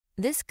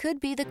This could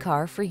be the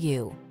car for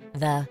you.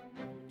 The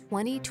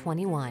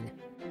 2021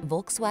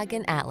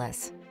 Volkswagen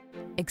Atlas.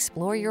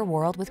 Explore your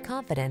world with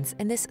confidence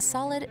in this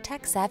solid,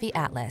 tech-savvy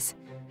Atlas.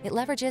 It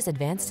leverages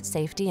advanced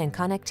safety and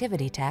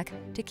connectivity tech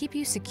to keep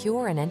you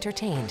secure and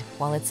entertained,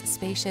 while its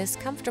spacious,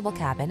 comfortable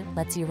cabin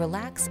lets you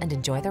relax and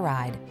enjoy the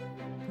ride.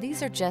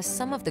 These are just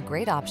some of the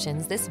great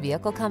options this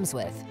vehicle comes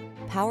with: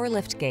 power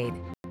liftgate,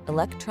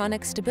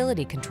 electronic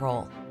stability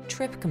control,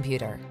 trip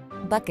computer,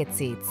 bucket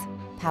seats,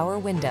 power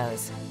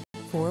windows,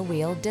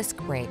 four-wheel disc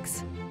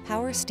brakes,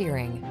 power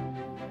steering.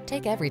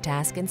 Take every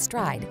task in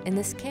stride in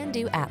this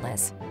can-do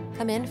Atlas.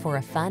 Come in for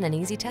a fun and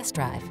easy test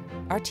drive.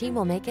 Our team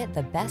will make it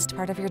the best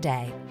part of your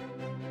day.